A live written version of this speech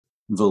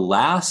The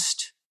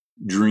Last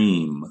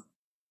Dream.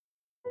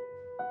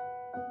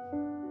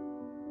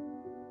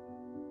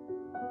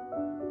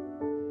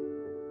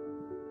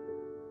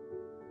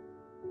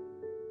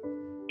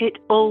 It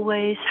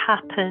always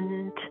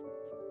happened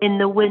in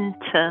the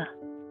winter.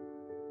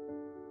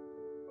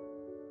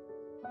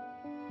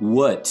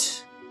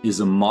 What is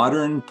a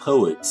modern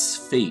poet's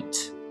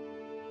fate?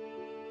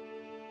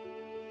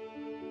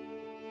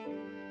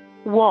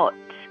 What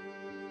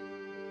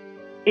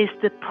is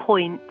the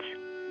point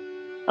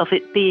of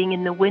it being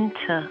in the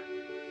winter?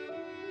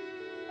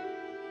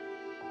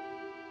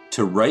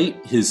 To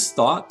write his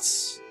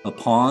thoughts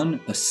upon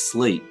a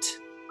slate.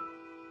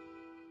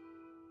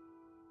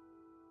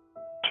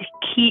 To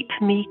keep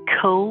me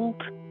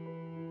cold?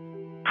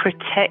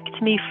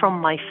 Protect me from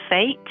my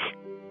fate?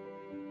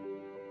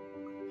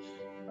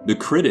 The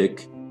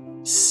critic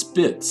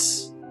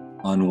spits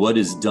on what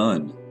is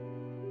done.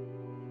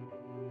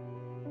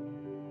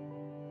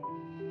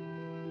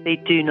 They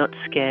do not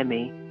scare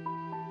me,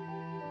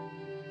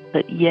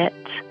 but yet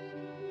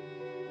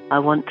I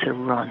want to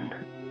run.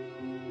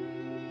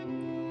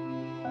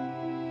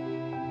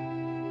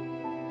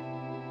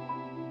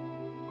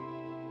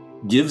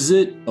 Gives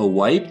it a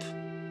wipe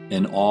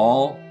and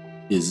all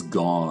is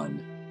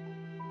gone.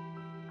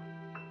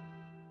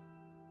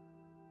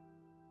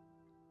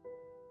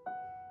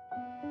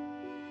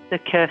 The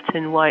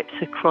curtain wipes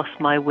across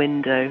my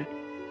window,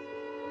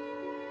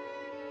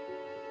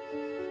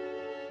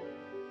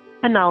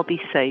 and I'll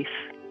be safe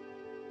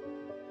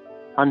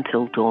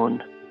until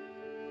dawn.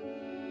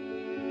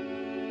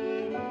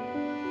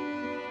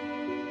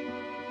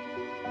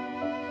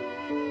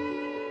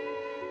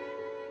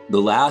 The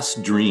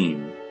Last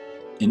Dream,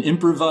 an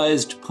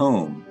improvised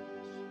poem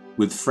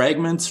with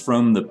fragments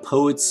from The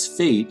Poet's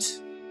Fate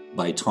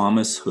by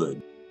Thomas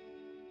Hood.